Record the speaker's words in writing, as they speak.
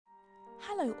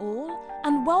Hello all,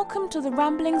 and welcome to the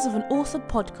Ramblings of an Author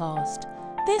podcast.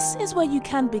 This is where you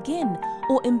can begin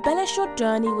or embellish your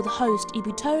journey with host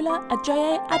Ibitola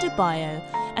Ojoye-Adebayo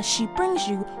as she brings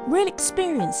you real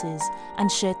experiences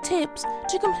and share tips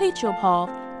to complete your path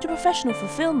to professional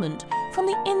fulfillment from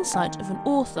the insight of an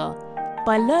author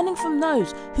by learning from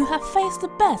those who have faced the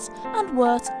best and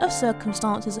worst of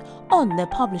circumstances on their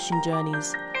publishing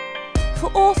journeys.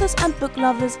 For authors and book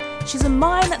lovers, she's a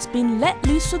mind that's been let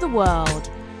loose to the world.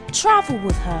 Travel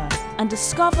with her and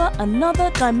discover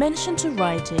another dimension to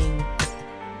writing.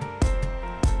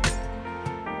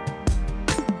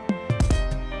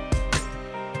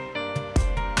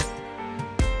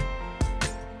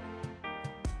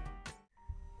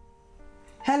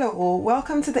 Hello all,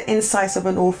 welcome to the Insights of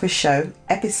an Author show,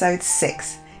 episode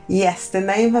 6. Yes, the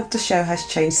name of the show has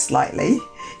changed slightly,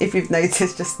 if you've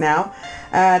noticed just now.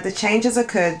 The changes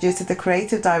occurred due to the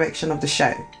creative direction of the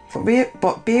show.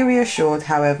 But be reassured,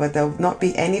 however, there will not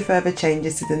be any further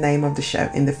changes to the name of the show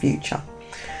in the future.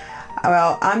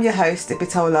 Well, I'm your host,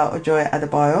 Ibitola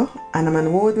Ojoye-Adebayo, and I'm an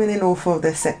award-winning author of the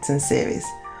Acceptance series.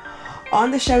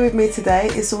 On the show with me today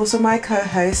is also my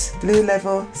co-host, Blue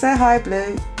Levell. Say hi,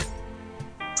 Blue.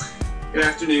 Good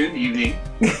afternoon, evening,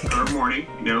 or morning,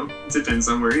 it depends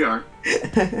on where you are.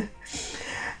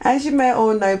 As you may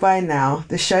all know by now,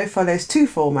 the show follows two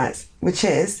formats, which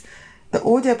is the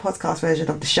audio podcast version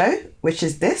of the show, which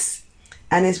is this,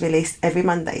 and is released every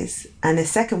Mondays. And the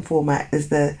second format is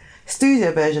the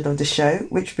studio version of the show,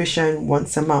 which will be shown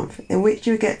once a month, in which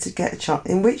you get a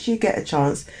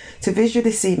chance to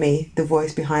visually see me, the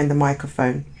voice behind the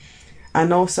microphone,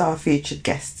 and also our featured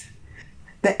guest.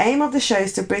 The aim of the show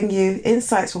is to bring you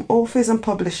insights from authors and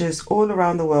publishers all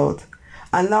around the world.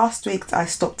 And last week I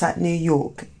stopped at New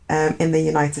York in the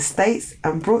United States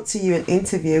and brought to you an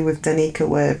interview with Danica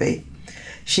Worthy.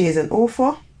 She is an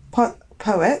author,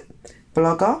 poet,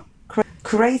 blogger,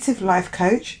 creative life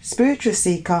coach, spiritual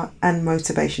seeker, and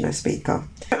motivational speaker.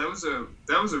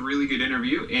 That was a really good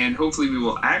interview, and hopefully we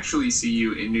will actually see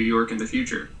you in New York in the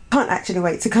future. Can't actually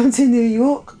wait to come to New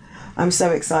York. I'm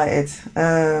so excited.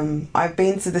 I've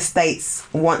been to the States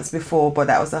once before, but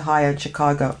that was Ohio and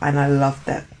Chicago, and I loved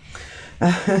it.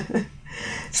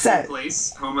 So,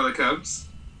 place, home of the Cubs.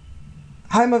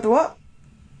 Home of the what?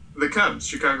 The Cubs,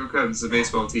 Chicago Cubs, the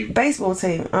baseball team. Baseball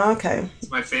team, oh, okay.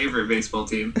 It's my favorite baseball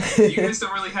team. You guys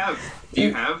don't really have. Do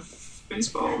you have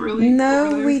baseball, really?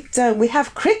 No, we don't. We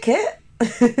have cricket,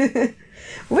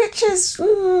 which is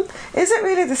it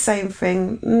really the same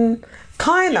thing?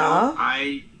 Kinda.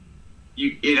 I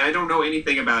don't know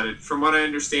anything about it. From what I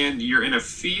understand, you're in a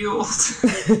field,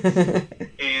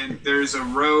 and there's a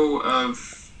row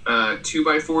of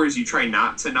 2x4s you try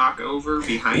not to knock over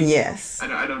behind you. Yes.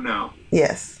 I don't know.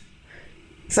 Yes.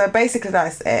 So basically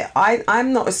that's it.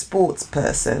 I'm not a sports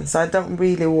person, so I don't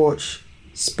really watch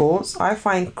sports. I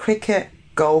find cricket,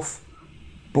 golf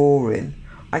boring.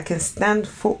 I can stand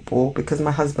football because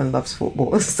my husband loves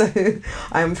football, so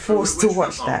I'm forced to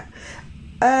watch football?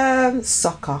 that.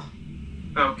 Soccer.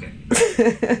 Okay.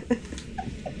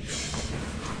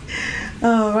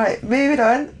 All right, moving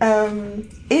on.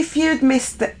 If you'd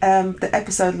missed the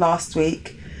episode last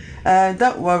week,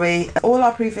 don't worry. All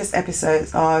our previous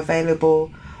episodes are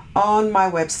available on my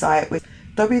website with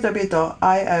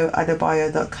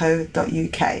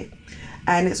www.ioadebayo.co.uk,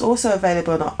 and it's also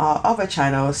available on our other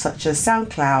channels such as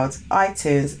SoundCloud,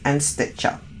 iTunes, and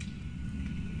Stitcher.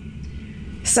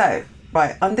 So,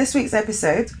 right, on this week's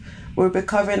episode, we'll be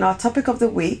covering our topic of the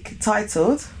week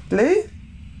titled, Blue?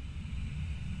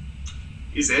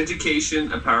 Is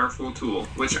education a powerful tool?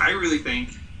 Which I really think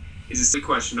is a silly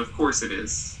question. Of course it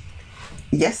is.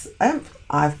 Yes, I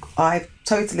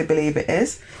totally believe it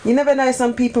is. You never know,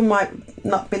 some people might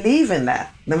not believe in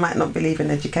that. They might not believe in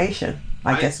education,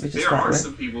 I guess. Which is there are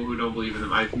some people who don't believe in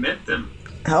them. I've met them.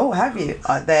 Oh, have you?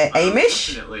 Are they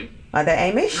Amish? Definitely. Are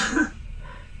they Amish?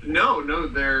 No,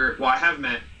 they're... Well, I have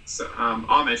met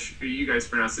Amish, you guys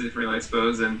pronounce it differently, I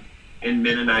suppose, and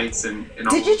Mennonites and all.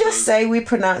 Did you just say we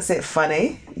pronounce it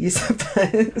funny? You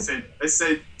suppose? I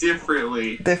said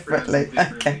differently. Differently,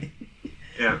 okay.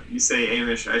 Yeah, you say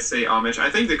Amish, I say Amish. I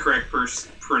think the correct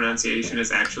pronunciation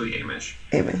is actually Amish.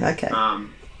 Amish, okay.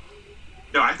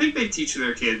 No, I think they teach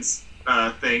their kids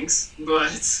things,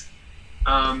 but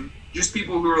just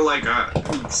people who are like,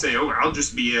 who say, oh,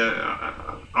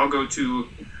 I'll go to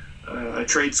a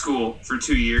trade school for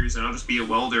 2 years and I'll just be a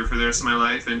welder for the rest of my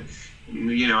life, and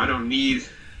I don't need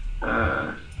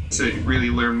to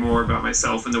really learn more about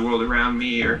myself and the world around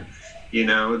me, or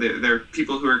they're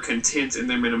people who are content in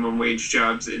their minimum wage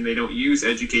jobs and they don't use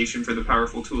education for the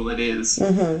powerful tool it is.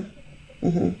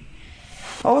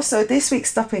 Also, this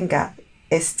week's stopping gap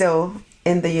is still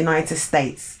in the United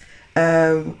States.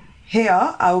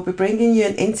 Here, I will be bringing you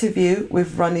an interview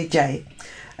with Ronnie J.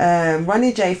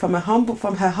 Ronnie J, from her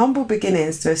humble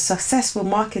beginnings to a successful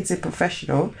marketing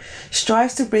professional,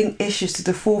 strives to bring issues to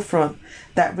the forefront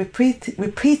that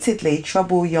repeatedly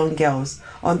trouble young girls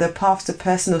on their path to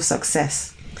personal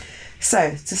success.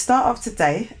 So, to start off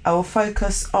today, I will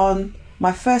focus on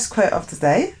my first quote of the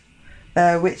day,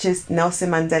 which is Nelson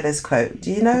Mandela's quote.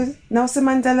 Do you know Nelson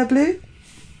Mandela, Blue?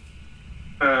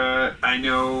 I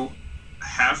know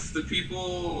half the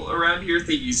people around here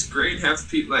think he's great. Half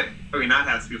the people, not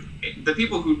half the people. The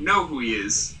people who know who he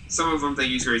is, some of them think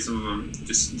he's great. Some of them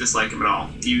just dislike him at all.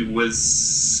 He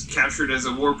was captured as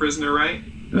a war prisoner, right?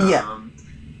 Yeah. And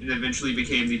eventually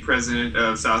became the president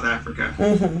of South Africa.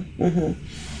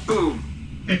 Boom.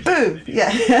 Boom.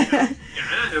 Yeah. Yeah,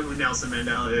 I know who Nelson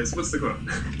Mandela is. What's the quote?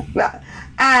 Right.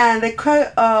 And the quote,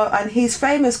 and his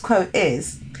famous quote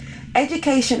is,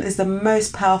 "Education is the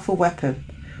most powerful weapon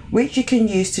which you can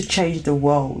use to change the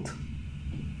world."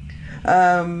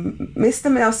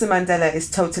 Mr. Nelson Mandela is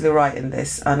totally right in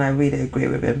this, and I really agree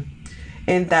with him.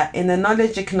 In that, in the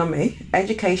knowledge economy,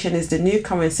 education is the new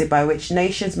currency by which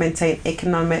nations maintain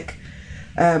economic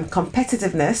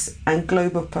competitiveness and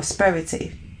global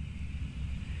prosperity.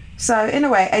 So, in a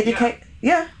way,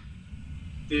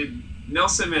 Did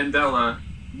Nelson Mandela,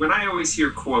 when I always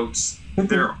hear quotes,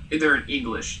 they're in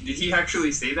English. Did he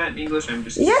actually say that in English?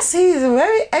 Yes, he's a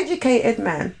very educated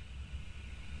man.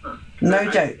 No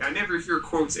joke. I never hear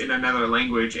quotes in another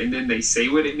language and then they say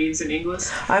what it means in English.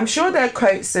 I'm sure there are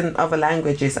quotes in other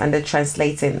languages and they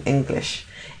translate in English.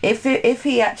 If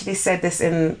he actually said this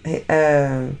in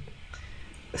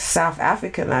South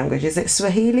African language, is it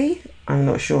Swahili? I'm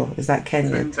not sure. Is that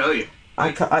Kenyan? I couldn't tell you.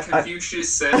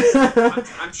 Confucius said it.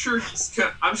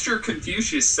 I'm sure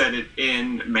Confucius said it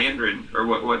in Mandarin, or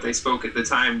what they spoke at the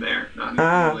time there, not in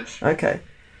English. Okay.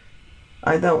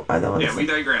 I don't understand. Yeah, we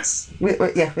digress.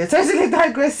 We're totally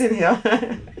digressing here.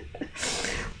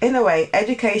 In a way,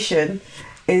 education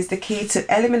is the key to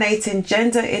eliminating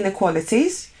gender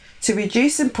inequalities, to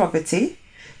reducing poverty,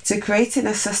 to creating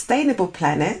a sustainable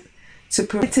planet, to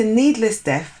preventing needless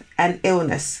death and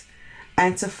illness,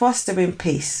 and to fostering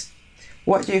peace.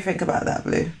 What do you think about that,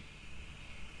 Blue?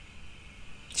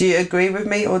 Do you agree with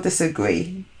me or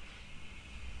disagree?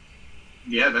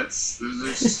 Yeah,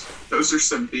 those are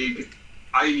some big.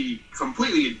 I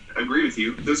completely agree with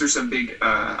you. Those are some big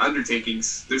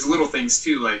undertakings. There's little things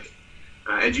too, like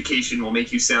education will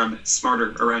make you sound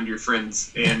smarter around your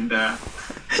friends and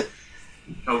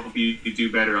help you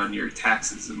do better on your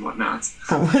taxes and whatnot.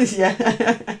 Yeah.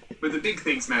 But the big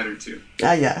things matter too.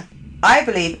 Yeah. I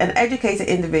believe an educated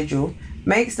individual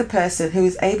makes the person who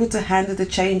is able to handle the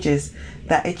changes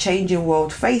that a changing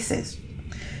world faces.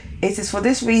 It is for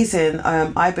this reason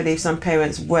I believe some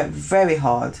parents work very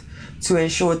hard to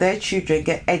ensure their children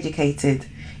get educated,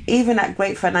 even at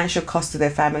great financial cost to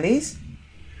their families.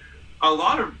 A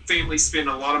lot of families spend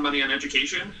a lot of money on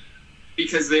education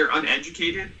because they're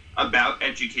uneducated about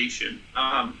education.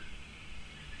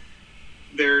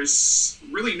 There's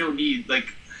really no need.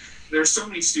 Like, there's so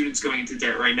many students going into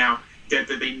debt right now, debt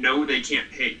that they know they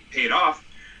can't pay it off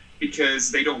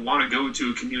because they don't want to go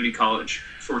to a community college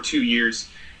for 2 years,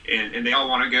 and they all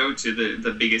want to go to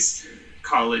the biggest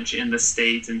college in the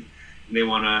state, and they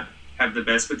want to have the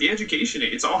best. But the education,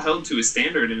 it's all held to a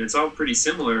standard, and it's all pretty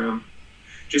similar.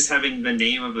 Just having the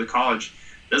name of the college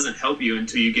doesn't help you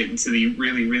until you get into the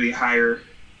really, really higher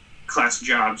class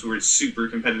jobs where it's super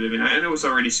competitive. And I know it's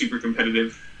already super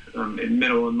competitive in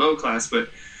middle and low class, but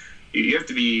you have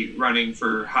to be running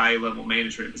for high level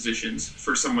management positions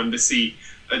for someone to see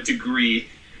a degree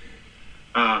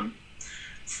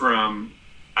from,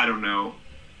 I don't know,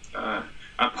 a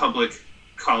public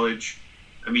college,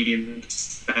 a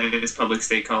medium-sized public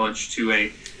state college, to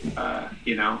a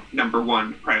number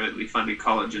one privately funded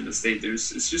college in the state.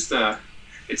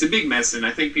 It's a big mess, and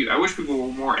I wish people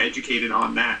were more educated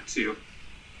on that too,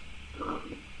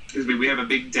 because we have a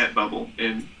big debt bubble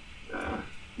and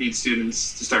need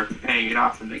students to start paying it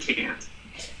off, and they can't.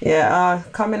 Yeah,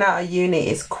 coming out of uni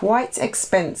is quite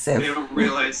expensive. They don't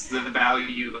realize the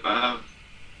value of.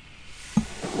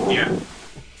 Yeah.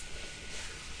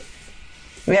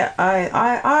 Yeah,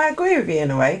 I agree with you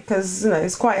in a way, because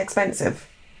it's quite expensive.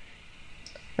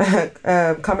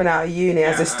 Coming out of uni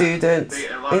as a student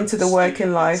into the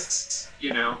working life.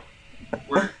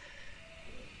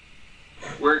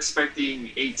 We're expecting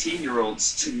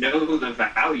 18-year-olds to know the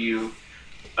value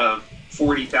of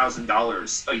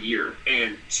 $40,000 a year,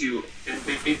 and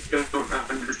they don't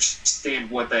understand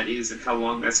what that is and how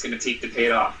long that's going to take to pay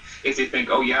it off. If they think,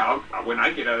 when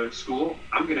I get out of school,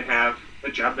 I'm going to have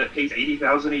a job that pays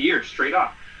 $80,000 a year straight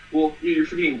up. Well, you're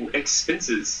forgetting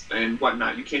expenses and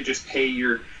whatnot. You can't just pay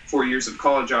your 4 years of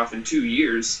college off in 2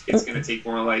 years. It's going to take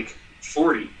more like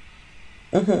 40.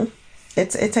 Mm-hmm.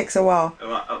 It takes a while.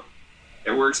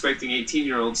 And we're expecting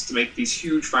 18-year-olds to make these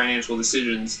huge financial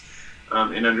decisions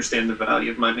and understand the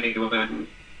value of money when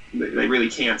they really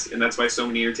can't. And that's why so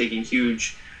many are taking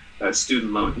huge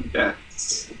student loan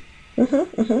debts.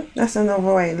 Mm-hmm, mm-hmm. That's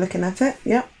another way of looking at it.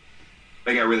 Yep.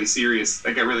 They got really serious.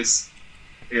 They got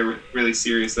really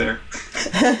serious there.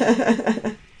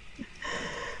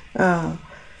 Oh.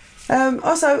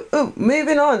 Also,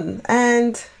 moving on.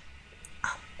 And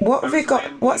what have we got?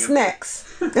 What's next?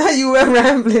 You were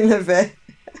rambling a bit.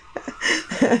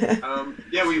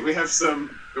 Yeah, we have some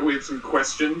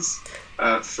questions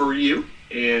for you,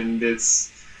 and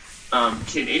it's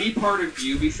can any part of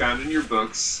you be found in your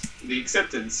books? The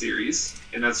Acceptance series,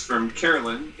 and that's from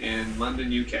Carolyn in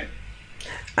London, UK.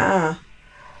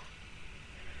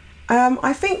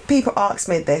 I think people ask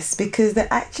me this because they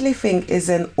actually think it's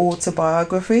an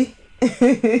autobiography.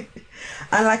 And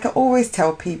like I always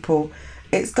tell people,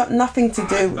 it's got nothing to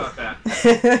do with that.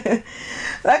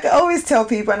 Like I always tell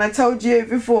people, and I told you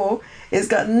before, it's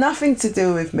got nothing to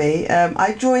do with me.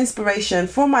 I draw inspiration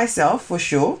for myself, for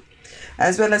sure,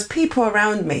 as well as people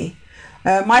around me.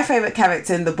 My favourite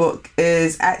character in the book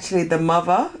is actually the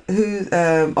mother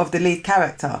of the lead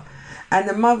character. And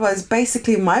the mother is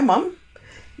basically my mum,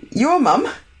 your mum,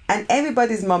 and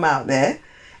everybody's mum out there,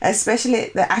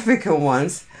 especially the African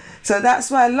ones. So that's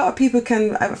why a lot of people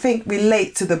can, I think,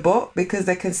 relate to the book because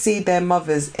they can see their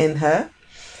mothers in her.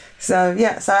 So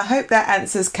yeah, so I hope that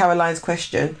answers Caroline's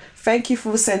question. Thank you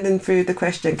for sending through the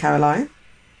question, Caroline.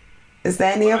 Is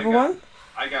there any other one?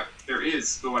 There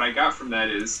is, but what I got from that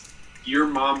is your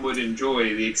mom would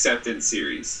enjoy the Acceptance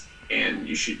series, and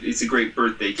it's a great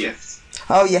birthday gift.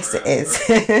 Oh yes, it is.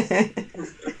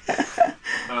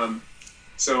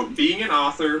 So being an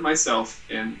author myself,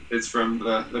 and it's from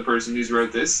the person who's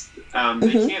wrote this,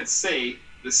 they can't say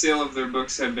the sale of their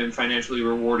books have been financially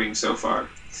rewarding so far.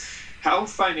 How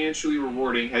financially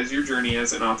rewarding has your journey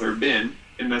as an author been?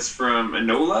 And that's from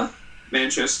Enola,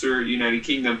 Manchester, United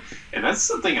Kingdom. And that's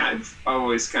something I've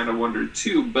always kind of wondered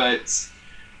too, but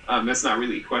that's not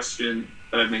really a question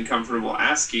that I've been comfortable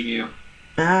asking you.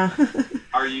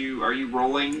 Are you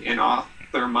rolling in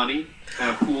author money?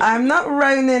 I'm not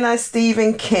rolling as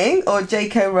Stephen King or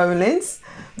J.K. Rowling's,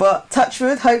 but touch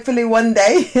wood, hopefully one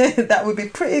day that would be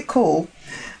pretty cool.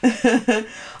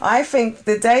 I think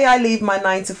the day I leave my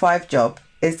 9-to-5 job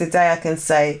is the day I can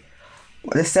say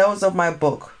the sales of my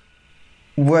book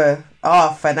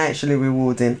are financially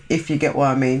rewarding, if you get what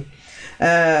I mean.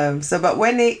 But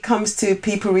when it comes to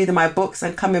people reading my books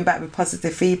and coming back with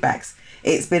positive feedbacks,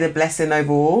 it's been a blessing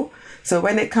overall. So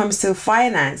when it comes to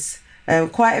finance,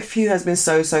 quite a few has been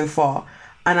so far,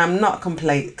 and I'm not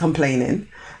complaining,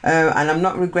 and I'm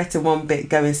not regretting one bit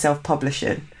going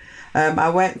self-publishing. I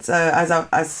went, as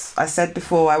I said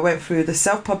before, I went through the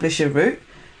self-publishing route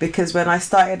because when I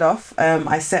started off,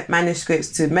 I sent manuscripts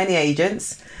to many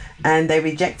agents and they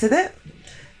rejected it.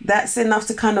 That's enough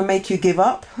to kind of make you give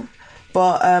up.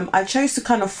 But I chose to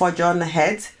kind of forge on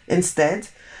ahead instead.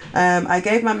 I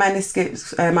gave my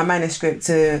manuscript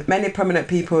to many prominent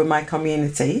people in my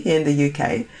community here in the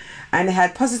UK, and they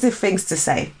had positive things to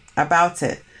say about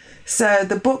it. So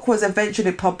the book was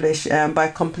eventually published by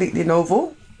Completely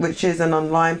Novel, which is an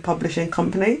online publishing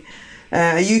company,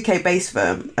 a UK-based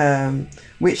firm,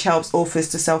 which helps authors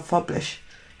to self-publish.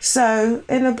 So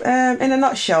in a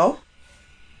nutshell,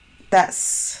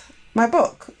 that's my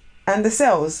book and the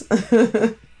sales.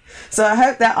 So I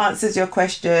hope that answers your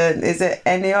question. Is it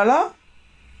Eniola?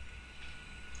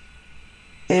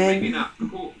 Maybe not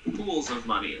pools of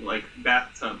money, like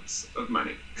bathtubs of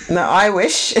money. No, I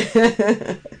wish.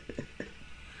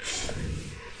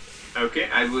 Okay,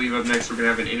 I believe up next we're going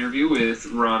to have an interview with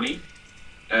Ronnie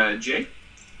J,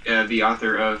 the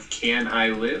author of Can I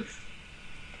Live?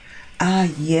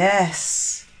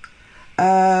 Yes.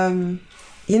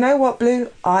 You know what, Blue?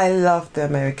 I love the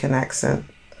American accent.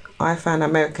 I find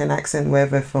American accent,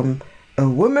 whether from a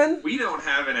woman. We don't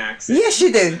have an accent. Yes,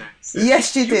 you do.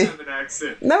 Yes, you do. You have an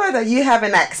accent. No, you have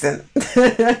an accent.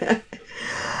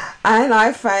 And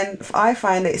I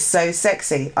find it so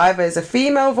sexy. Either it's a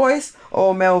female voice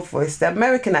or a male voice. The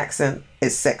American accent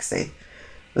is sexy.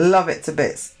 Love it to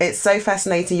bits. It's so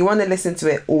fascinating. You want to listen to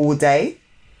it all day.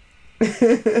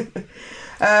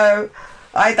 I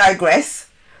digress.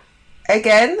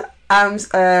 Again,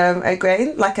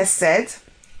 like I said,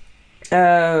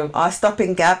 our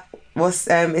stopping gap was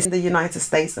is in the United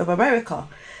States of America.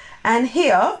 And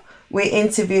here we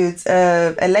interviewed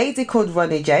a lady called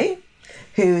Ronnie J.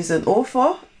 who is an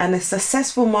author and a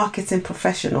successful marketing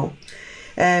professional.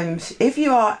 If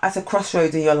you are at a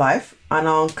crossroads in your life and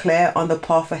are unclear on the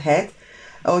path ahead,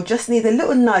 or just need a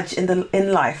little nudge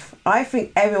in life, I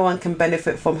think everyone can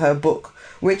benefit from her book,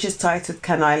 which is titled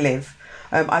Can I Live?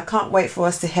 I can't wait for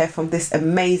us to hear from this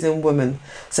amazing woman.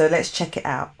 So let's check it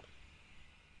out.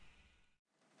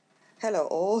 Hello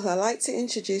all, I'd like to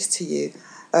introduce to you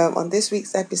on this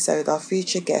week's episode our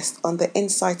future guest on the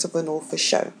Insight of an Author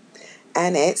show.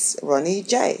 And it's Ronnie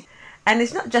J. And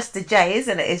it's not just the J,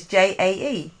 isn't it? It's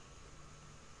J-A-E.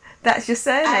 That's your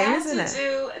surname, isn't it? I had to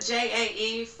do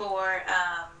J-A-E for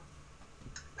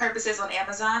purposes on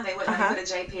Amazon. They wouldn't put a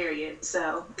J period,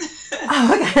 so.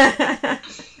 Oh, okay.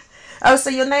 Oh, so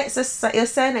your name, so your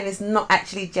surname is not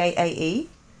actually J-A-E,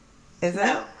 is it?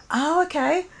 No. Oh,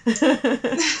 okay.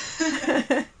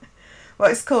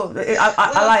 Well, it's cool.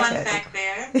 I like it. Fun fact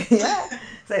there. Yeah.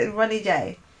 So it's Ronnie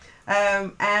J.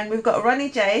 And we've got Ronnie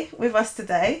J with us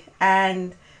today.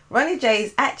 And Ronnie J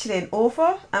is actually an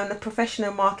author and a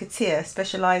professional marketeer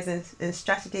specialising in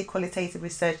strategy, qualitative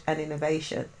research and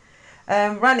innovation.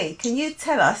 Ronnie, can you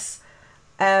tell us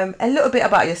a little bit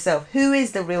about yourself? Who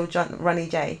is the real Ronnie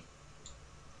J?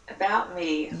 About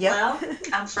me. Yep. Well,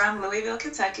 I'm from Louisville,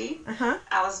 Kentucky.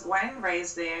 I was born and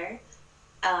raised there.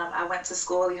 I went to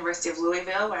school at the University of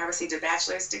Louisville, where I received a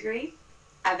bachelor's degree.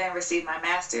 I then received my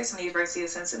master's from the University of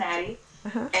Cincinnati.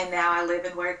 And now I live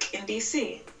and work in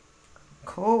D.C.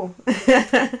 Cool.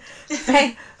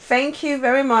 Thank you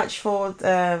very much for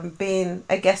being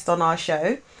a guest on our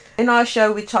show. In our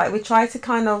show, we try to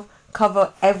kind of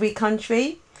cover every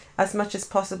country as much as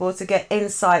possible to get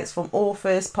insights from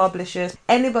authors, publishers,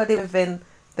 anybody within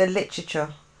the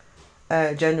literature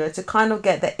genre, to kind of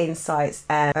get the insights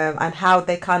and how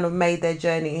they kind of made their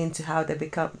journey into how they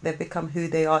become who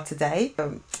they are today.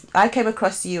 I came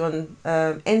across you on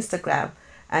Instagram,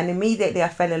 and immediately I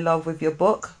fell in love with your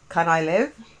book, Can I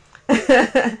Live?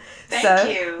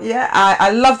 Thank you. Yeah, I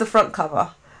love the front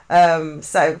cover.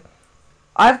 So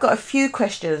I've got a few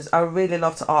questions I would really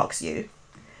love to ask you.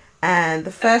 And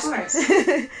the first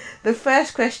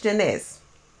question is,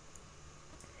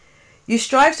 you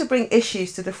strive to bring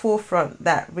issues to the forefront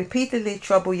that repeatedly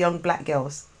trouble young black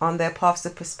girls on their paths to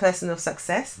personal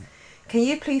success. Can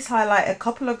you please highlight a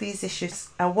couple of these issues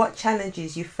and what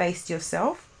challenges you faced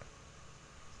yourself?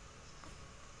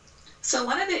 So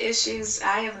one of the issues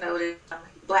I have noted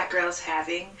black girls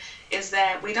having is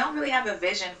that we don't really have a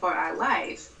vision for our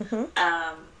life.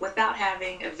 Without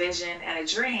having a vision and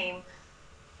a dream,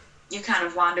 you kind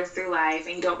of wander through life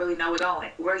and you don't really know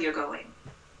where you're going.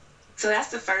 So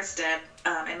that's the first step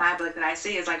in my book that I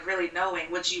see, is like really knowing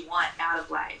what you want out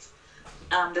of life.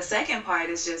 The second part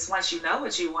is just once you know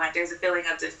what you want, there's a feeling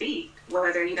of defeat,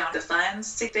 whether you don't have the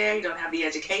funds to get there, you don't have the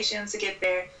education to get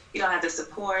there, you don't have the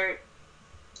support.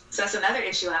 So that's another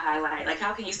issue I highlight. Like,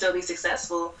 how can you still be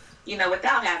successful,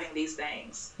 without having these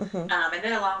things? And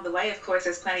then along the way, of course,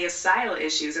 there's plenty of societal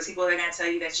issues. There's people that are going to tell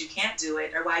you that you can't do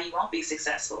it or why you won't be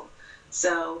successful.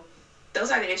 So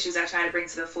those are the issues I try to bring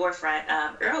to the forefront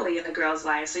early in the girl's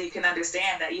life, so you can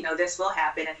understand that, this will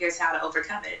happen and here's how to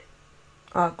overcome it.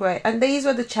 Oh, great. And these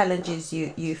were the challenges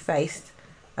you faced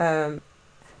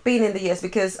being in the US,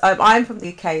 because I'm from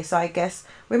the UK, so I guess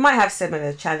we might have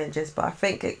similar challenges, but I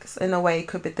think it's, in a way, it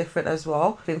could be different as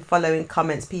well. I've been following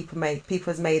comments people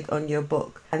has made on your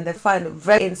book, and they find it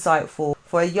very insightful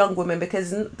for a young woman,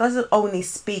 because it doesn't only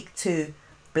speak to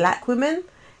black women.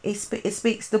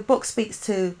 The book speaks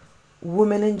to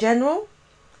women in general,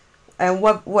 and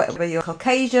whether you're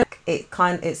Caucasian,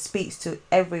 it speaks to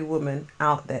every woman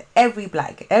out there, every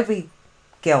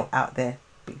girl out there,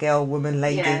 girl, woman,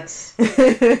 lady. Yes.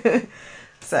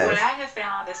 So what I have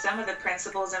found is some of the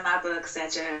principles in my book,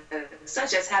 such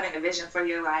as having a vision for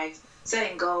your life,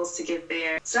 setting goals to get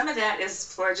there. Some of that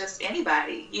is for just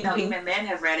anybody. Even men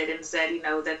have read it and said,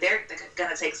 that they're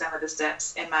going to take some of the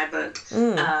steps in my book.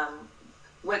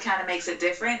 What kind of makes it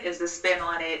different is the spin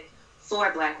on it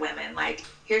for black women. Like,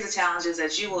 here's the challenges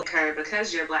that you will incur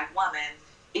because you're a black woman,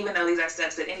 even though these are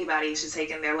steps that anybody should take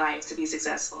in their life to be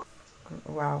successful.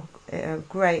 Wow,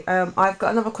 great. I've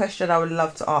got another question I would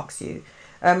love to ask you.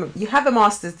 You have a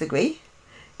master's degree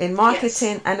in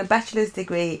marketing, yes, and a bachelor's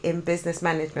degree in business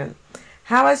management.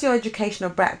 How has your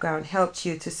educational background helped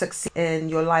you to succeed in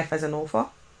your life as an author?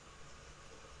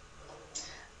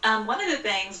 One of the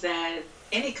things that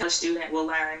any college student will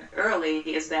learn early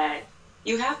is that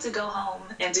you have to go home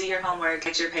and do your homework,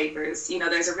 get your papers.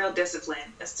 There's a real discipline.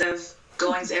 Instead of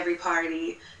going to every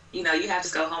party, you have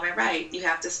to go home and write. You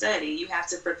have to study. You have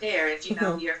to prepare if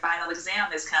your final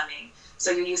exam is coming.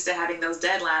 So you're used to having those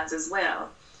deadlines as well.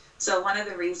 So one of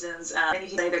the reasons many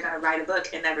people say they're going to write a book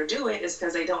and never do it is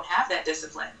because they don't have that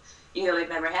discipline. They've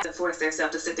never had to force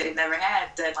themselves to sit there. They've never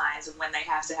had deadlines of when they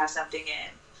have to have something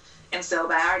in. And so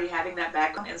by already having that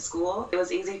background in school, it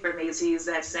was easy for me to use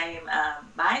that same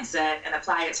mindset and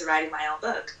apply it to writing my own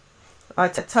book. I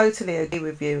totally agree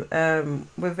with you.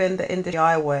 Within the industry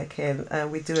I work in,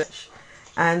 we do it.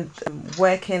 And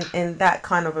working in that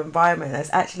kind of environment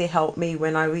has actually helped me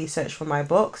when I research for my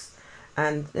books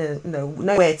and know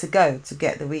where to go to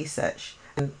get the research.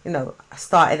 And,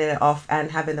 starting it off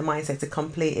and having the mindset to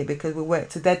complete it because we work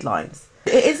to deadlines.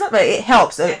 It's not that it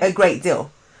helps a great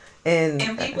deal. And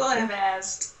people have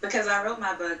asked, because I wrote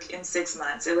my book in 6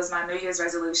 months. It was my New Year's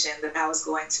resolution that I was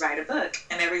going to write a book.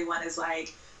 And everyone is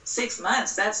like, 6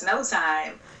 months, that's no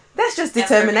time. That's just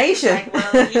determination. Like,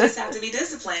 well, you just have to be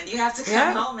disciplined. You have to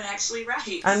come home and actually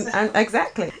write. And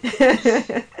exactly.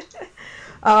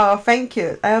 Oh, thank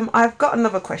you. I've got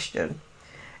another question.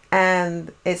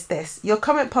 And it's this. Your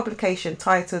current publication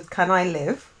titled Can I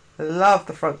Live? Love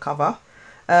the front cover.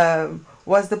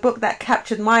 Was the book that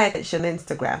captured my attention on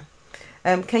Instagram.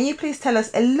 Can you please tell us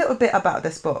a little bit about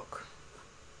this book?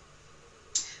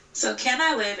 So Can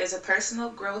I Live is a personal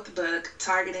growth book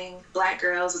targeting Black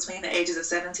girls between the ages of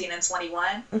 17 and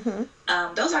 21.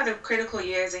 Mm-hmm. Those are the critical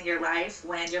years in your life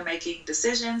when you're making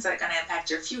decisions that are going to impact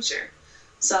your future.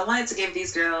 So I wanted to give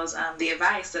these girls the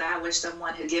advice that I wish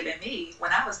someone had given me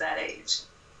when I was that age.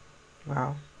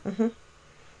 Wow. Mm-hmm.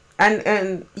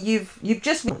 And you've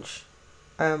just launched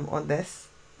on this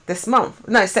month.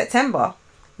 No, September.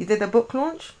 You did a book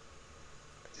launch?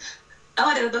 Oh,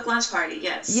 I did a book launch party.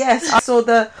 Yes. Yes, I saw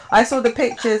the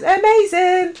pictures.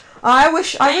 Amazing. I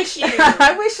wish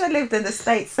I wish I lived in the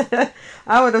States.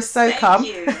 I would have so come.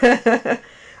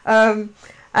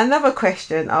 Another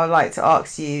question I would like to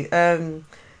ask you.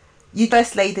 You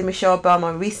First Lady Michelle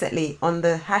Obama recently on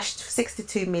the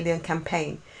 #62 million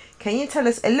campaign. Can you tell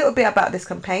us a little bit about this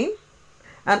campaign?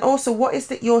 And also, what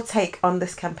is your take on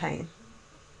this campaign?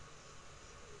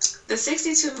 The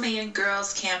 62 Million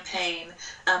Girls campaign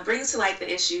brings to light the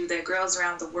issue that girls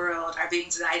around the world are being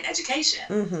denied education.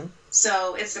 Mm-hmm.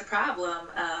 So it's a problem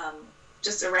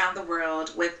just around the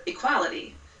world with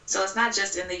equality. So it's not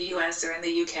just in the U.S. or in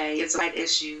the UK. It's a right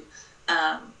issue.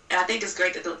 And I think it's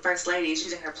great that the First Lady is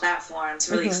using her platform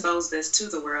to really expose this to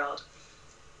the world.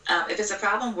 If it's a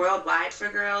problem worldwide for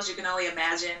girls, you can only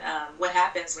imagine what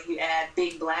happens when you add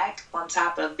being Black on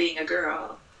top of being a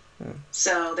girl.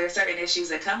 So there are certain issues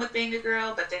that come with being a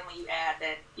girl, but then when you add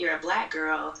that you're a Black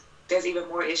girl, there's even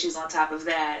more issues on top of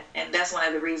that. And that's one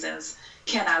of the reasons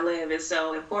Can I Live is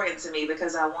so important to me,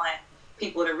 because I want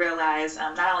people to realize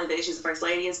not only the issues the First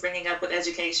Lady is bringing up with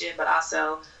education, but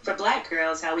also for Black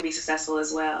girls, how we be successful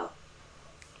as well.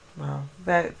 Wow,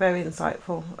 very, very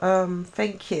insightful.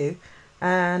 Thank you.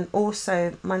 And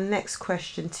also, my next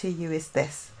question to you is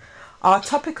this. Our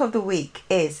topic of the week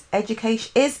is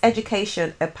education. Is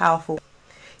education a powerful?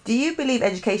 Do you believe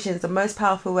education is the most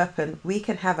powerful weapon we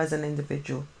can have as an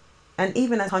individual and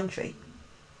even as a country?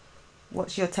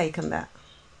 What's your take on that?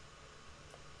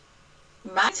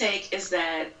 My take is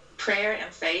that prayer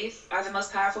and faith are the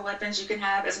most powerful weapons you can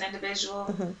have as an individual.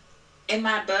 Mm-hmm. In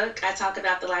my book, I talk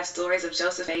about the life stories of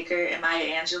Joseph Baker and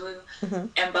Maya Angelou,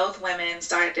 and both women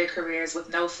started their careers with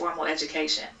no formal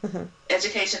education.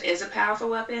 Education is a powerful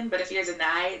weapon, but if you're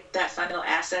denied that fundamental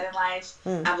asset in life,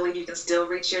 I believe you can still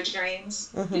reach your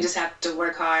dreams. You just have to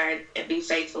work hard and be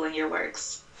faithful in your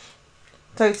works.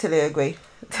 Totally agree.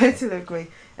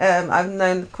 I've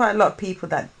known quite a lot of people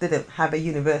that didn't have a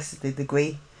university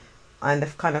degree and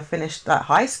they've kind of finished that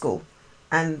high school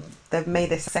and they've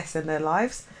made a success in their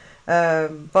lives.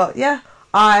 But yeah,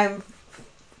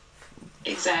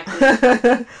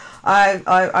 exactly.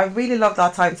 I really loved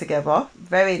our time together.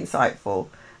 Very insightful.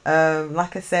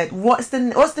 Like I said, what's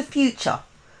the future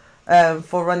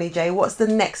for Ronnie J? What's the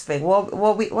next thing?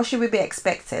 What should we be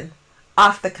expecting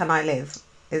after Can I Live?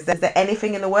 Is there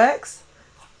anything in the works?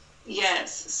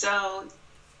 Yes. So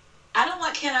I don't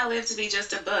want Can I Live to be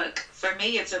just a book. For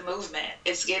me, it's a movement.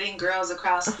 It's getting girls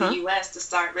across the U.S. to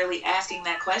start really asking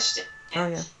that question.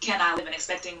 Can I live, and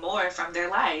expecting more from their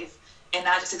life and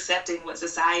not just accepting what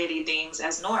society deems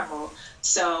as normal.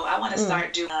 So I want to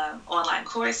start doing online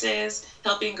courses,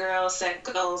 helping girls set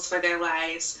goals for their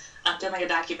lives. I'm filming a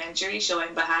documentary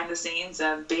showing behind the scenes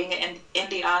of being an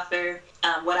indie author,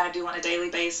 what I do on a daily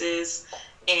basis.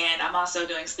 And I'm also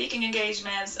doing speaking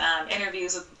engagements,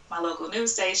 interviews with my local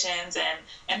news stations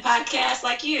and podcasts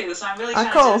like you. So I'm really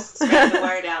trying to just spread the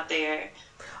word out there.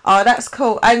 Oh, that's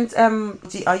cool. And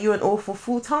are you an author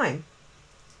full time?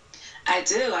 I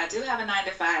do have a 9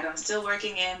 to 5. I'm still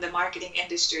working in the marketing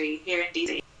industry here in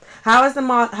DC. How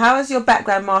has your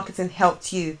background marketing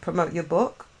helped you promote your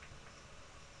book?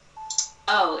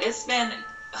 Oh, it's been.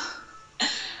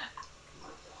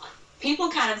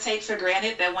 People kind of take for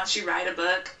granted that once you write a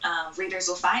book, readers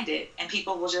will find it and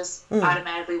people will just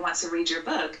automatically want to read your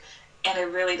book. And it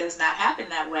really does not happen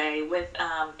that way. With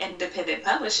independent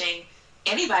publishing,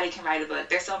 anybody can write a book.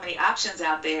 There's so many options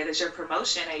out there that your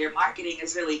promotion and your marketing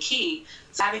is really key.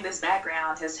 So having this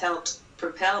background has helped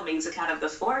propel me to kind of the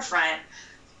forefront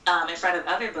in front of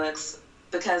other books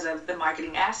because of the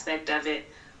marketing aspect of it.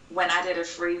 When I did a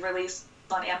free release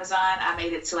on Amazon, I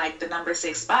made it to like the number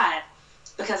 6 spot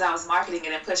because I was marketing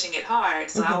it and pushing it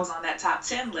hard. So I was on that top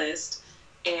 10 list.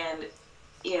 And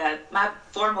yeah, my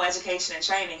formal education and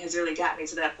training has really got me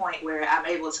to that point where I'm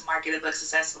able to market a book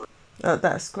successfully. Oh,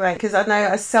 that's great. Because I know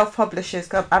as self-publishers,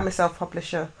 I'm a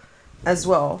self-publisher as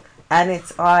well. And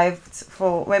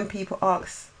for when people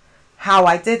ask how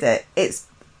I did it, it's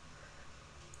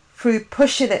through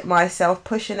pushing it myself,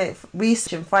 pushing it,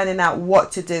 researching, finding out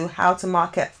what to do, how to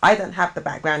market. I don't have the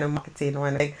background in marketing or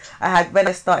anything. When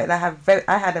I started, I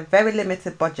had a very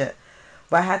limited budget,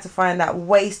 but I had to find out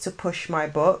ways to push my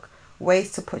book,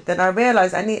 Then I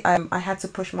realized I had to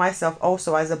push myself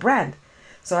also as a brand.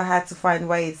 So I had to find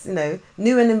ways,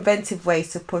 new and inventive ways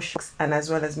to push, and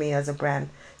as well as me as a brand.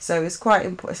 So it's quite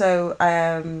important. So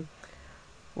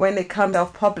when it comes to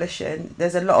self-publishing,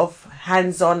 there's a lot of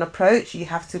hands-on approach. You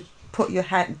have to put your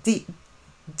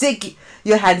dig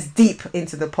your hands deep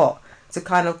into the pot to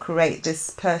kind of create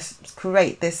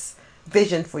this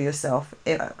vision for yourself,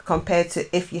 compared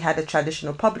to if you had a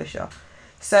traditional publisher.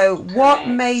 So what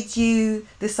made you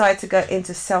decide to go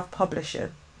into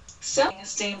self-publishing? Selling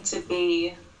seemed to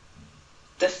be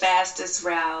the fastest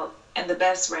route and the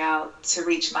best route to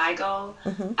reach my goal.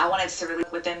 I wanted to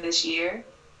release within this year.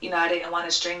 I didn't want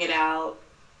to string it out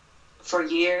for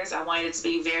years. I wanted it to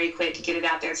be very quick to get it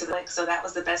out there to the public. So that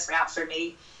was the best route for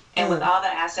me. And with all the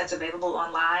assets available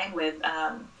online with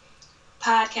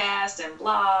podcasts and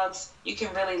blogs, you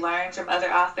can really learn from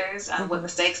other authors, what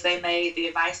mistakes they made, the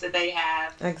advice that they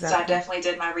have. Exactly. So I definitely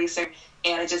did my research,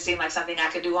 and it just seemed like something I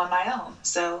could do on my own.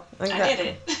 So exactly. I did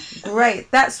it.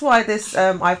 Great. That's why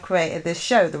I've created this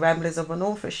show, The Ramblings of an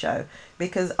Author Show,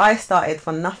 because I started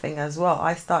from nothing as well.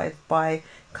 I started by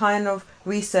kind of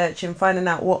researching, finding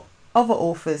out what other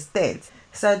authors did.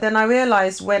 So then I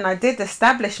realized when I did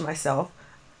establish myself,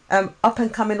 up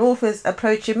and coming authors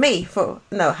approaching me for,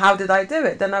 how did I do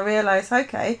it? Then I realized,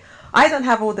 okay, I don't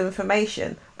have all the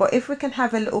information, but if we can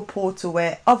have a little portal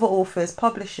where other authors,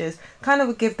 publishers kind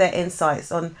of give their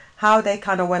insights on how they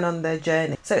kind of went on their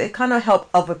journey. So it kind of helped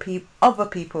other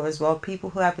people as well,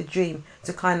 people who have a dream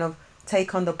to kind of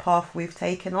take on the path we've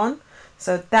taken on.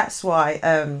 So that's why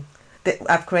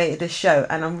I've created this show,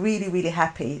 and I'm really, really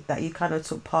happy that you kind of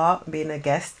took part, being a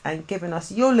guest and giving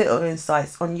us your little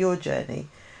insights on your journey.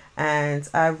 And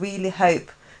I really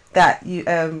hope that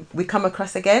we come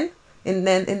across again in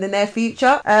the near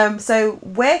future. So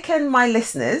where can my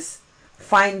listeners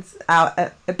find out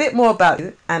a bit more about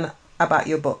you and about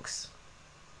your books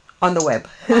on the web?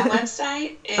 My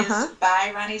website is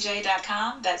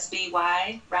byronniej.com. That's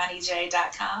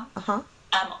byronniej.com.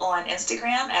 I'm on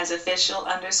Instagram as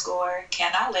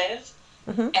official_can I live.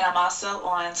 And I'm also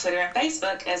on Twitter and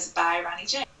Facebook as by Ronnie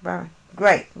J. Wow.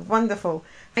 Great. Wonderful.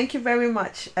 Thank you very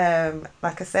much.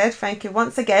 Like I said, thank you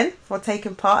once again for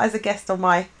taking part as a guest on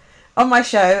my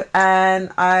show,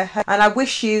 and I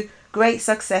wish you great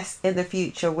success in the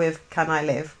future with Can I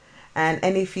Live and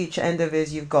any future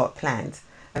endeavours you've got planned.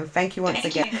 And thank you once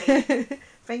again.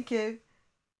 Thank you.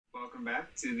 Welcome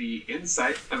back to the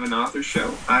Insight of an Author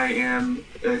Show. I am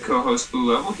Co-Host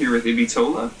Blue Levell here with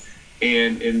Ibitola.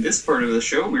 And in this part of the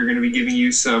show, we're going to be giving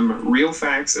you some real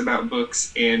facts about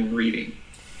books and reading.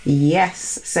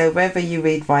 Yes. So whether you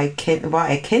read via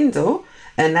a Kindle,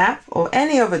 an app, or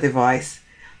any other device,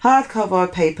 hardcover or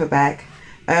paperback,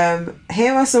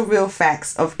 here are some real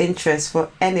facts of interest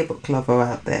for any book lover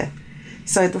out there.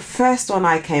 So the first one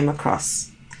I came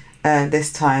across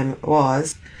this time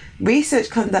was research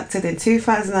conducted in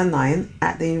 2009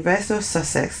 at the University of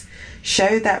Sussex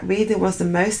showed that reading was the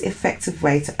most effective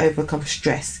way to overcome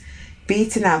stress,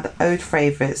 beating out the old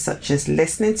favourites such as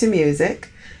listening to music,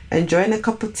 enjoying a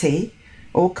cup of tea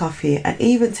or coffee, and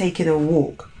even taking a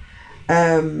walk.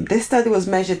 This study was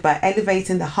measured by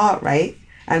elevating the heart rate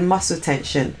and muscle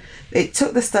tension. It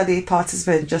took the study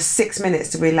participants just 6 minutes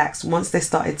to relax once they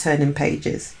started turning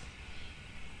pages.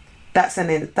 That's an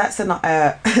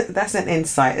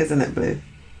insight, isn't it, Blue?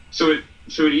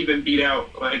 So it even beat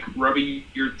out like rubbing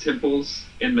your temples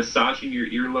and massaging your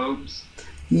earlobes?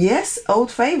 Yes,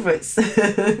 old favourites.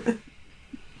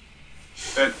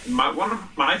 One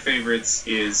of my favorites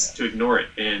is to ignore it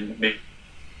and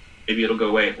maybe it'll go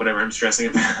away. Whatever I'm stressing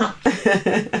about.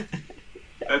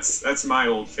 That's my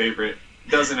old favorite.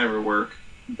 Doesn't ever work,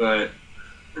 but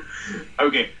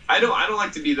okay. I don't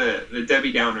like to be the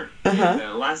Debbie Downer. Uh-huh. In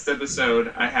the last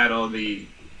episode, I had all the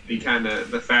kind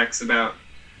of the facts about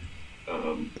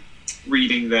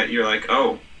reading that you're like,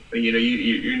 oh,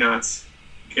 you're not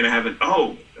gonna have an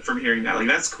O from hearing that. Like,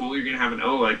 that's cool. You're gonna have an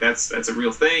O. Like, that's a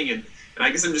real thing. And I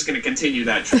guess I'm just gonna continue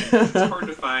that trend. It's hard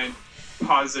to find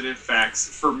positive facts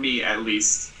for me, at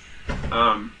least.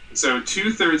 So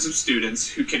 2/3 of students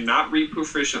who cannot read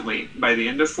proficiently by the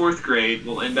end of 4th grade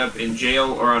will end up in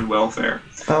jail or on welfare.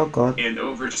 Oh, God. And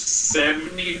over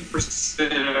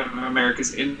 70% of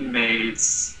America's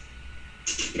inmates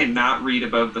cannot read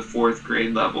above the 4th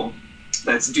grade level.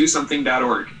 That's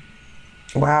dosomething.org.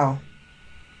 Wow.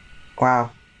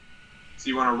 So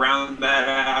you want to round that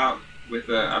out with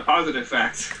a positive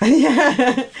fact.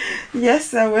 Yeah.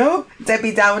 Yes, I will.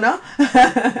 Debbie Downer.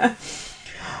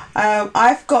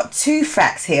 I've got 2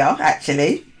 facts here,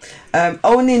 actually.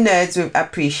 Only nerds would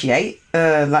appreciate,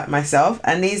 like myself.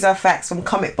 And these are facts from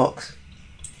comic books.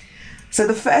 So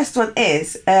the first one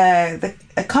is the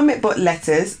comic book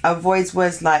letters avoids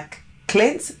words like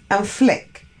Clint and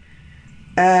Flick.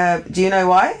 Do you know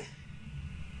why?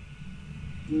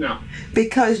 No.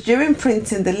 Because during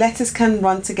printing, the letters can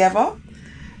run together,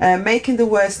 making the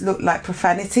words look like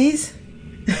profanities.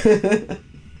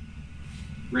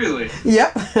 Really?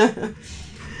 Yep.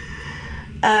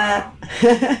 Wow.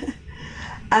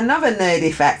 Another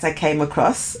nerdy fact I came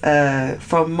across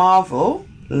from Marvel.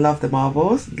 Love the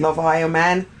Marvels. Love Iron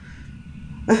Man.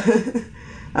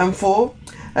 And Thor.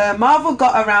 Marvel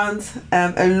got around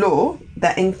a law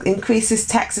that increases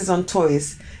taxes on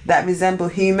toys that resemble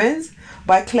humans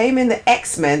by claiming the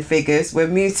X-Men figures were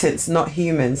mutants, not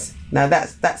humans. Now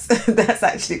that's that's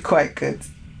actually quite good.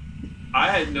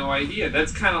 I had no idea.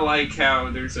 That's kind of like how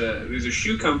there's a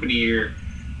shoe company here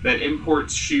that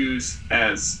imports shoes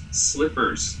as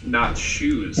slippers, not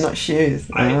shoes. Not shoes.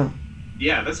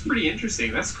 Yeah, that's pretty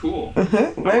interesting. That's cool.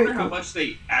 Uh-huh. I wonder how much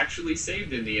they actually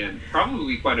saved in the end.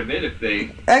 Probably quite a bit if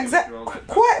they... Exactly.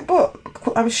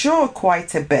 I'm sure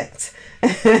quite a bit.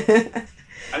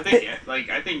 I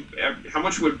think how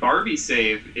much would Barbie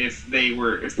save if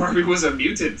Barbie was a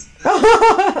mutant?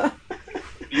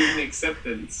 Mutant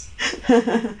acceptance.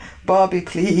 Barbie,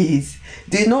 please.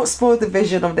 Do not spoil the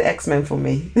vision of the X-Men for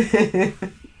me.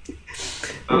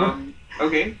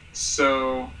 Okay,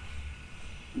 so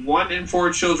 1 in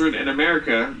 4 children in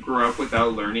America grew up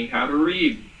without learning how to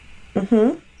read.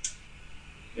 Mm-hmm.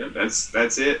 Yep,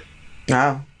 that's it.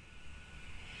 Wow.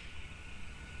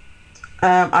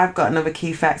 I've got another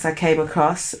key facts I came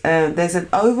across. There's an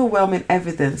overwhelming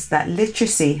evidence that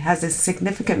literacy has a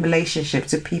significant relationship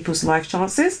to people's life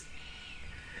chances.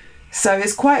 So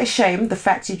it's quite a shame, the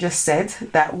fact you just said,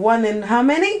 that 1 in how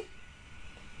many?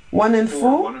 1 in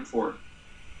 4? 1 in 4.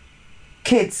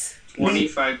 Kids.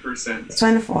 25%.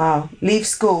 24, wow. Leave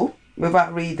school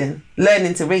without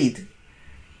learning to read.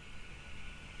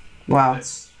 Wow.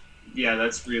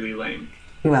 That's really lame.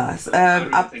 Well, I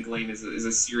don't think lame is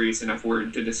a serious enough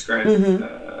word to describe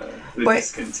the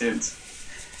discontent.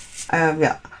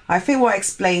 Yeah, I think what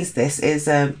explains this is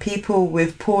people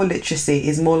with poor literacy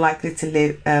is more likely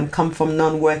to come from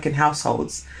non-working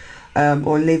households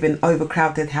or live in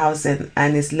overcrowded housing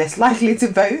and is less likely to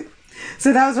vote.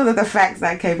 So that was one of the facts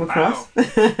that I came across.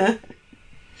 Wow.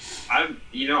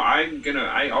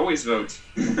 I always vote.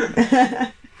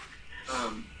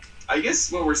 I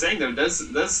guess what we're saying though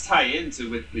does tie into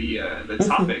with the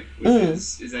topic, which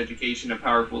is education a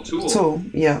powerful tool?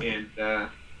 Yeah. And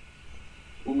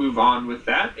we'll move on with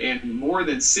that. And more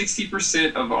than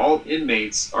 60% of all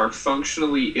inmates are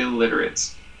functionally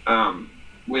illiterate,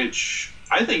 which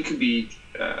I think could be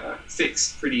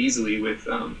fixed pretty easily with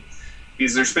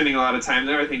because they're spending a lot of time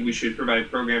there. I think we should provide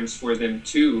programs for them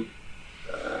to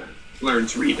learn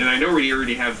to read. And I know we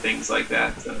already have things like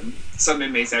that. Some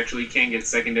inmates actually can get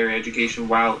secondary education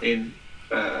while in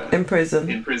prison.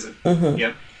 Mm-hmm.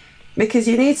 Yep. Because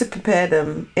you need to prepare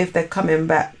them if they're coming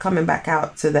back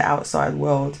out to the outside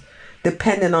world,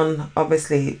 depending on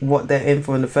obviously what they're in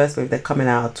for in the first place, if they're coming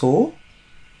out at all.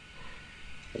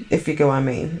 If you get what I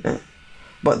mean.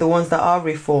 But the ones that are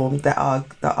reformed, that are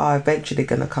eventually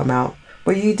going to come out.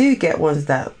 But you do get ones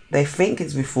that they think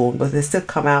is reformed, but they still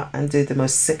come out and do the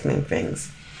most sickening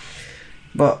things.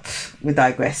 But we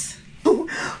digress.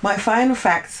 My final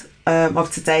fact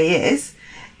of today is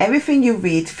everything you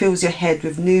read fills your head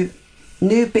with new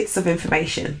bits of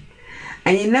information.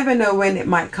 and you never know when it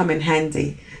might come in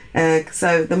handy.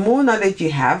 So the more knowledge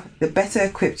you have, the better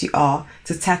equipped you are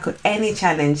to tackle any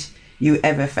challenge you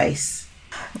ever face.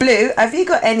 Blue, have you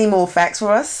got any more facts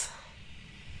for us?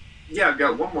 Yeah, I've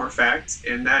got one more fact,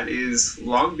 and that is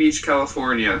Long Beach,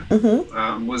 California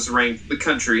was ranked the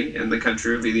country of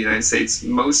the United States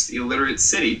most illiterate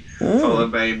city,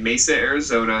 followed by Mesa,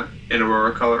 Arizona, and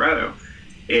Aurora, Colorado.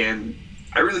 And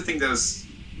I really think this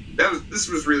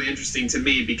was really interesting to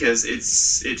me because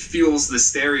it fuels the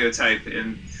stereotype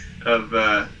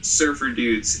of surfer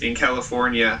dudes in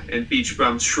California and beach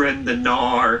bums shredding the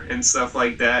gnar and stuff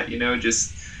like that,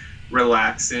 just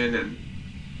relaxing and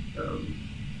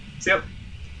yep.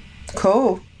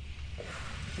 Cool.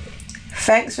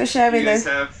 Thanks for sharing this.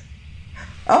 Do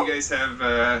you guys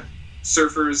have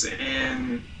surfers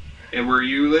in where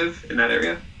you live in that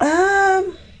area?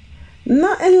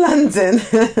 Not in London.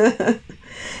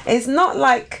 It's not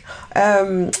like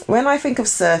when I think of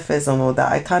surfers and all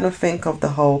that, I kind of think of the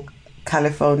whole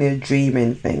California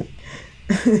dreaming thing.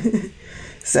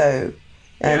 So,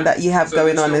 and that you have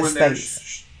going on in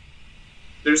States.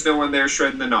 There's no one there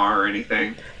shredding the gnar or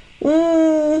anything.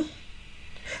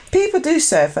 People do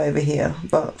surf over here,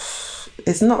 but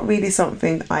it's not really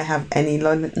something I have any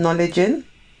knowledge in.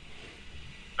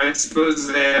 I suppose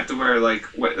they have to wear like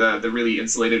the really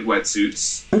insulated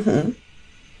wetsuits.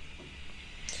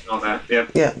 All that,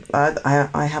 yep. Yeah.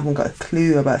 I haven't got a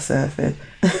clue about surfing.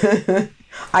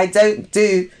 I don't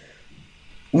do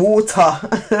water,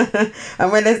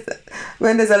 and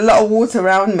when there's a lot of water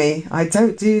around me, I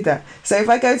don't do that. So if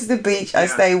I go to the beach, I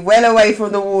stay well away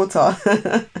from the water.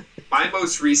 My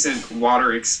most recent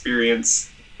water experience,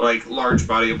 like large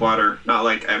body of water, not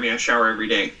like, I shower every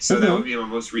day, so that would be my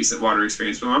most recent water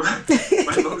experience. But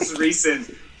my most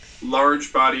recent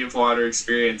large body of water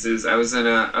experience is I was in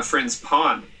a friend's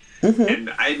pond, and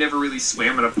I had never really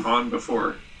swam in a pond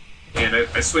before. And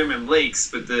I swim in lakes,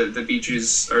 but the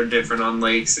beaches are different on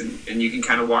lakes, and you can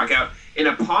kind of walk out. In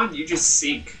a pond, you just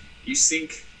sink. You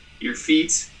sink, your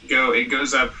feet it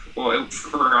goes up, in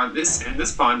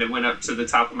this pond, it went up to the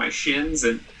top of my shins,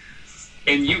 and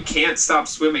you can't stop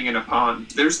swimming in a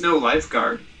pond. There's no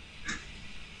lifeguard.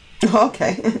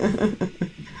 Okay.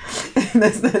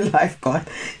 There's no lifeguard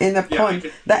in a pond.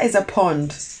 That is a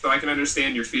pond. So I can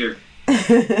understand your fear.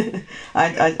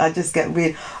 I just get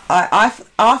weird. I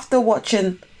after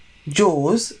watching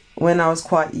Jaws when I was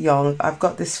quite young, I've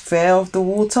got this fear of the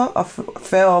water,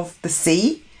 fear of the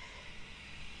sea.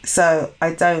 So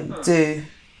I don't do.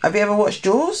 Have you ever watched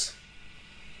Jaws?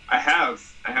 I have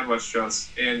watched Jaws,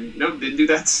 and no, didn't do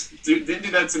that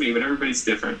to me. But everybody's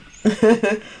different.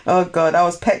 Oh God, I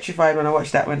was petrified when I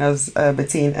watched that when I was a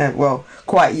teen.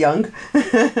 Quite young.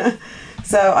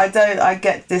 So I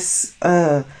get this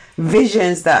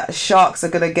visions that sharks are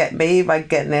gonna get me if I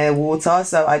get near water.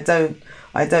 So I don't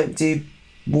do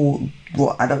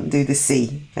I don't do the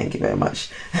sea. Thank you very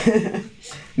much.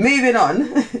 Moving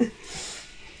on.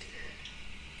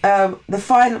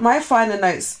 My final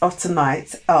notes of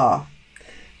tonight are: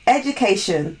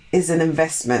 education is an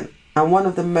investment, and one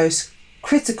of the most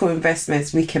critical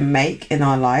investments we can make in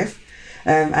our life,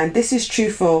 and this is true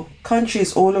for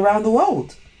countries all around the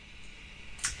world.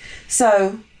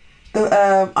 So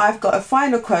I've got a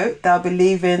final quote that I'll be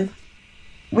leaving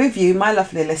with you, my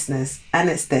lovely listeners, and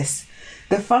it's this: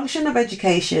 the function of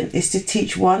education is to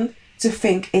teach one to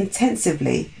think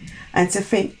intensively and to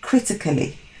think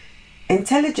critically.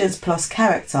 Intelligence plus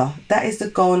character, that is the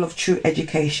goal of true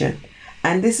education.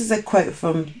 And this is a quote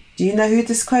from, do you know who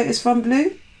this quote is from,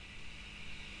 Blue?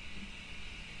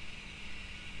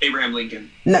 Abraham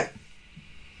Lincoln. No.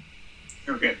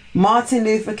 Okay. Martin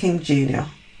Luther King Jr.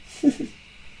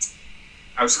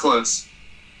 I was close.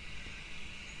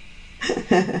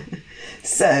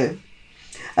 So,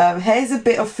 here's a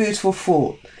bit of food for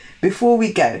thought. Before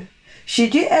we go,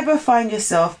 should you ever find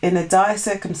yourself in a dire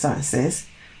circumstances,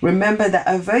 remember that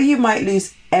although you might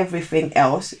lose everything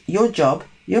else, your job,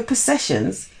 your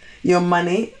possessions, your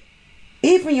money,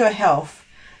 even your health,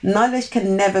 knowledge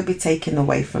can never be taken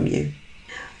away from you.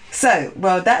 So,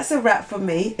 well, that's a wrap for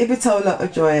me, Ibitola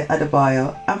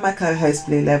Ojoye-Adebayo, and my co-host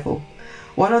Blue Levell.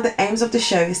 One of the aims of the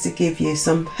show is to give you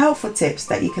some helpful tips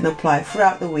that you can apply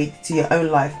throughout the week to your own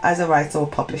life as a writer or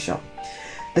publisher.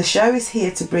 The show is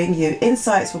here to bring you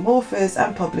insights from authors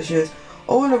and publishers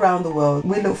all around the world.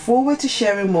 We look forward to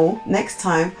sharing more next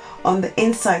time on the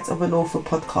Insights of an Author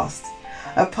podcast.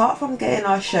 Apart from getting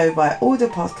our show via audio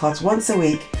podcast once a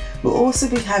week, we'll also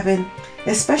be having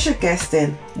a special guest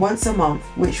in once a month,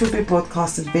 which will be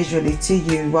broadcasted visually to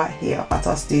you right here at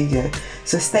our studio.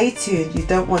 So stay tuned, you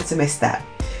don't want to miss that.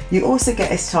 You also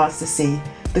get a chance to see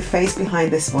the face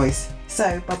behind this voice.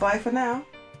 So, bye-bye for now.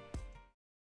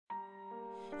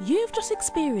 You've just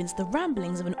experienced the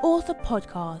ramblings of an author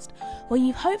podcast, where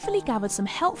you've hopefully gathered some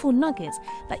helpful nuggets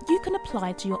that you can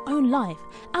apply to your own life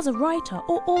as a writer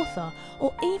or author,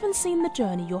 or even seen the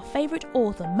journey your favourite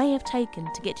author may have taken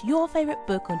to get your favourite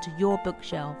book onto your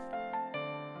bookshelf.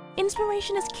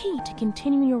 Inspiration is key to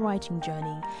continuing your writing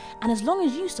journey, and as long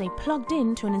as you stay plugged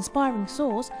in to an inspiring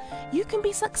source, you can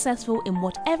be successful in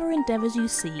whatever endeavours you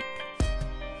seek.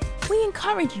 We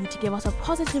encourage you to give us a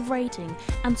positive rating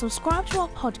and subscribe to our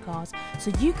podcast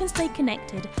so you can stay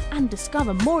connected and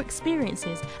discover more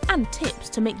experiences and tips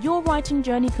to make your writing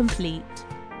journey complete.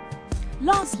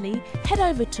 Lastly, head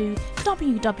over to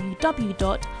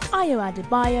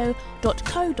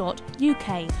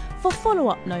www.ojoye-Adebayo.co.uk for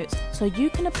follow-up notes so you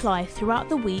can apply throughout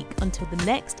the week until the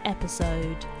next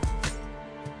episode.